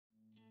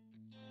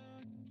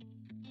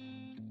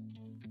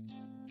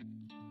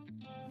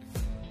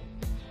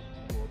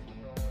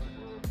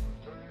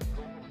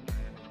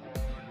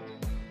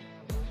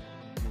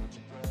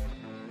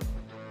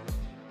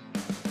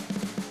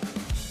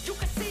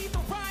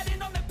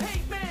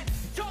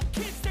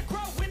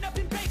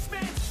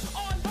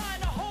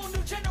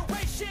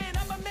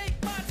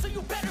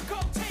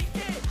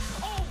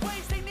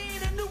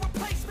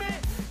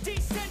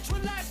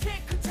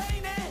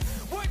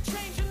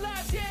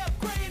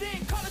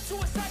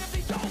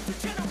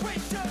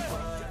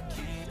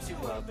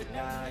at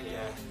night,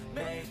 yeah.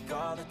 Make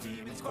all the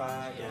demons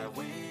quiet, yeah.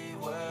 We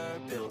were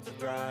built to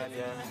thrive,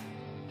 yeah.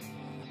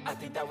 I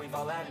think that we've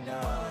all had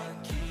enough.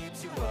 What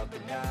keeps you up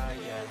at night,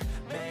 yeah.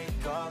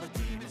 Make all the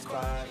demons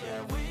quiet,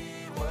 yeah.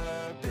 We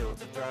were built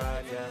to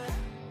thrive, yeah.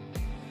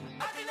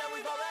 I think that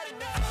we've all had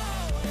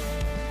enough.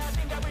 Yeah, I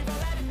think that we've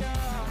all had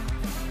enough.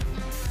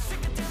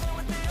 Sick of dealing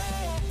with the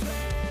old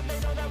plan. They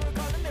know that we're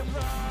calling it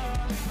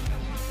wrong.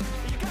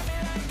 You got me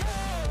like,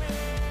 oh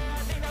yeah,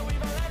 I think that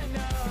we've all had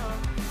enough.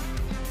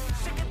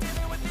 Sick of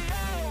dealing with the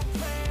old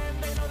plan.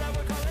 They know that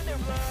we're calling it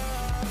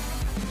wrong.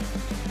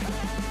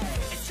 Hey,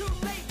 it's too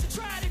late to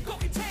try to go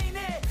contain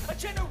it. A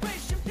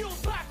generation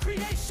fueled by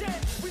creation.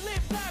 We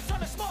live lives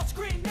on a small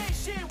screen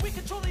nation. We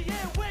control the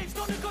airwaves,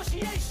 no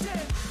negotiation.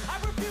 I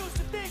refuse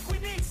to think we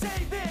need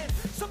saving.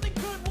 Something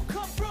good will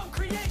come from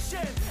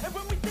creation. And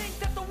when we think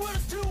that the world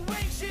is too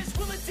anxious,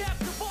 we'll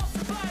adapt, evolve,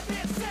 survive,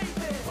 and save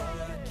it.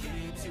 What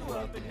keeps you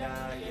up at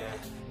night, yeah.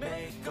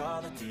 Make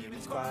all the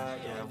demons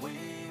quiet, yeah.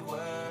 We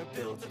were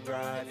built to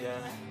thrive,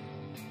 yeah.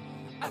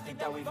 I think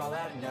that we've all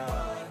had enough.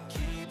 What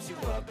keeps you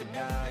up at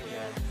night,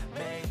 yeah.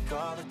 Make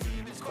all the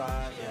demons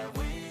quiet, yeah.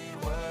 We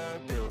were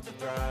built to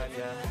thrive,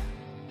 yeah.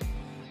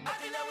 I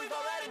think that we've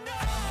all had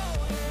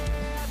enough.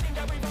 Yeah, I think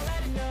that we've all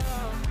had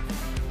enough.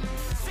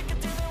 Sick of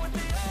dealing with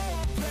the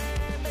old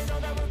plan. They know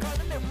that we're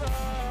calling it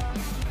wrong.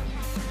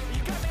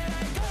 You got me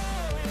like,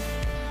 oh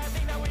yeah, I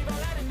think that we've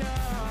all had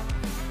enough.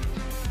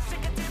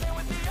 Sick of dealing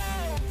with the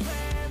old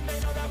plan. They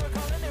know that we're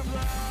calling it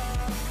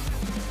wrong.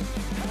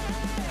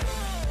 Hey,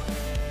 oh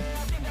yeah,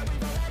 I think that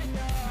we've all had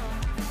enough.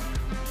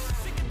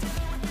 Sick of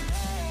dealing with the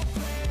old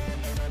plan.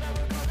 They know that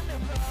we're calling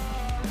it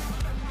wrong.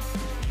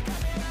 You got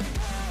me like,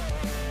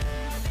 oh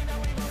yeah, I think that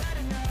we've all had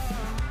enough.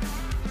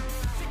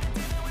 Sick of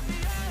dealing with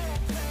the old plan.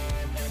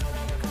 They know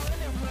that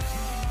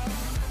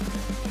we're calling it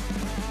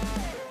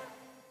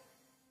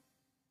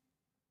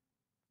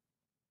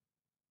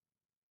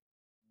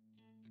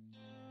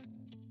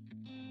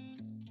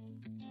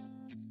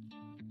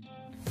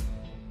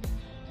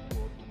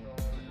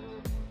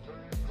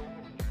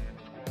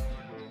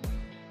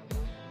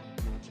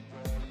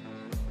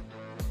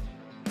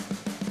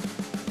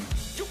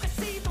wrong. You can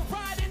see the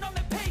writing on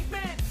the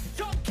pavement.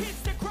 Young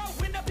kids, they're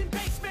growing up in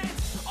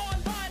basements.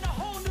 Online, a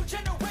whole new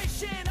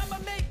generation. I'ma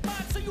make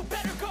mine, so you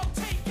better go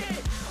take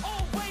it.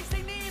 Always,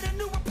 they need a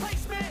new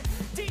replacement.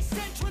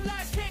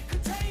 Decentralized, can't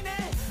contain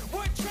it.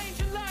 We're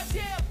changing lives,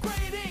 yeah,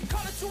 upgrading.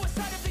 Call it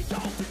suicide of the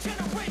older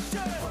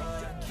generation.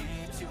 What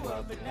keeps you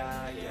up at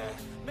night, yeah.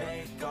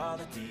 Make all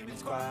the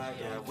demons quiet,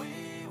 yeah.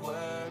 We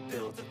were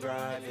built to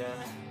thrive,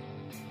 yeah.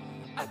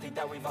 I think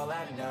that we've all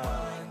had enough.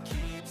 What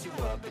keeps you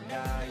up at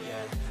night,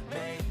 yeah.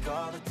 Make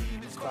all the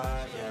demons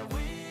quiet, yeah.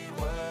 We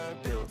were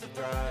built to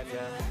thrive,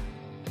 yeah.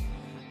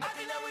 I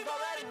think that we've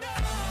all had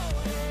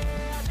enough.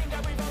 Yeah, I think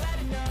that we've all had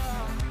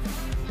enough.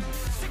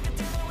 Sick of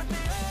dealing with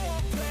the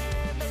old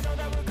plan. They know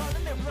that we're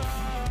calling it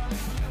wrong.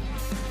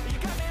 You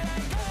got me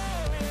like,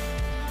 oh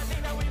yeah, I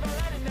think that we've all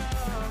had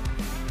enough.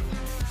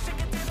 Sick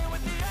of dealing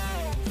with the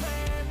old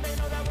plan. They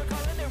know that we're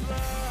calling it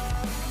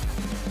wrong.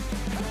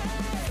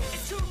 Hey,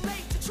 it's too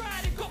late to try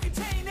to go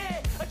contain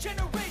it. A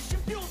generation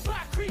fueled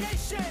by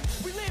creation.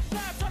 We live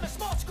lives on a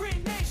small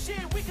screen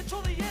nation. We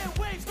control the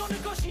airwaves, no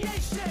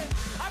negotiation.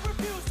 I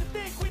refuse to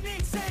think we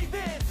need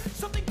saving.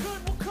 Something good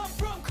will come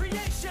from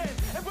creation.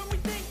 And when we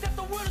think that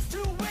the world is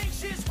too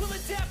anxious, we'll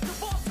adapt,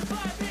 evolve,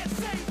 survive, and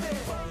save it.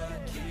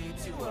 What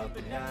keeps you up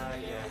at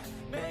night, yeah.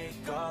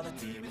 Make all the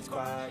demons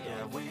quiet,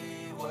 yeah. We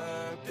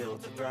were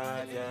built to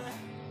thrive, yeah.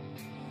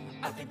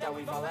 I think that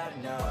we've all had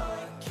enough.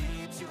 What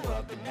keeps you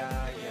up at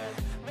night, yeah.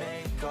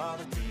 Make all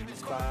the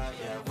demons quiet,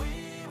 yeah.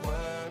 We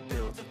were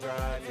built to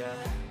thrive, yeah.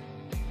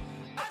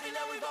 I think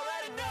that we've all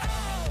had enough.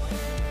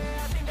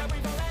 Yeah, I think that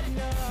we've all had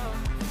enough.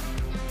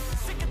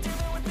 Sick of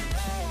dealing with the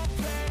old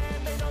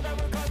plan. They know that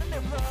we're calling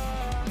it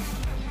wrong.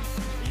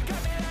 You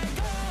got me like,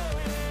 oh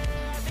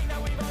yeah, I think that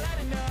we've all had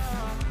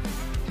enough.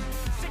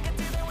 Sick of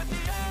dealing with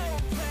the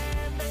old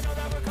plan. They know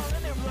that we're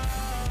calling it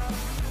wrong.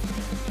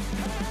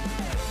 Hey,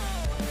 oh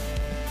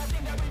yeah, I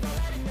think that we've all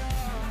had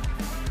enough.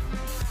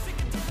 Sick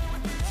of dealing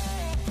with the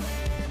old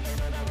plan. They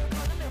know that we're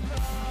calling it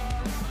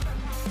wrong.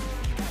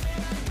 You got me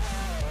like,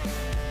 oh yeah,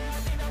 I think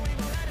that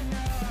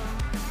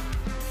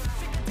we've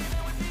all had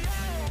enough.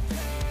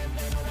 Sick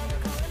of dealing with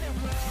the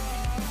old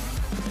plan. They know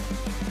that we're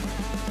calling it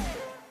wrong.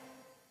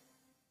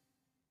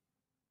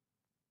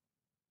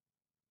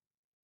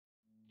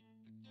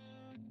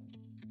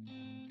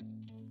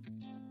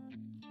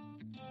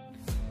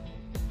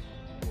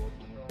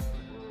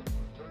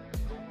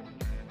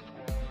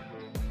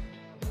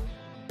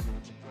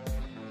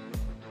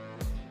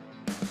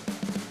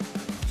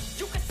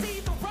 You can see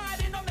the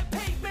writing on the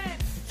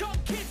pavement. Young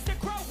kids, they're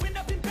growing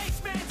up in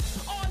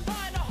basements.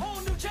 Online, a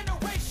whole new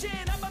generation.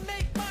 I'ma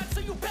make mine, so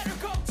you better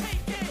go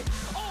take it.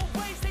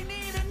 Always, they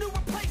need a new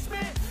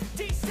replacement.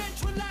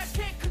 Decentralized,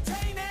 can't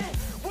contain it.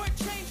 We're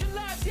changing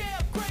lives, yeah,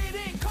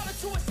 upgrading. Call it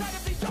suicide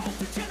of the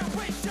older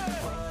generation.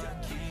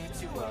 What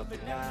keeps you up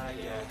at night,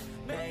 yeah.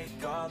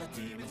 Make all the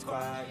demons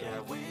quiet, yeah.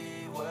 We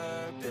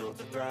were built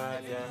to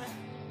thrive, yeah.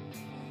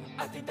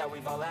 I think that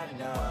we've all had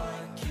enough.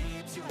 What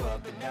keeps you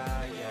up at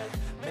night, yeah?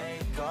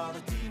 Make all the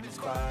demons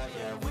quiet,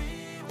 yeah.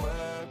 We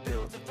were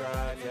built to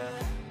thrive,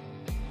 yeah.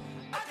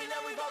 I think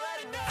that we've all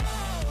had enough.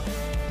 Oh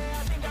yeah,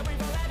 I think that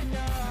we've all had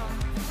enough.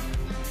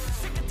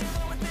 Sick of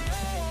dealing with the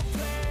old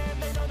plan.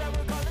 They know that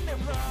we're calling it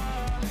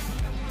wrong.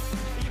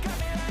 You got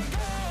me like,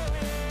 oh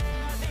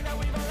yeah, I think that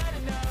we've all had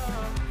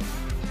enough.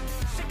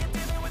 Sick of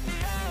dealing with the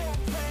old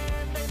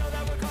plan. They know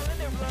that we're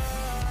calling it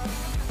wrong.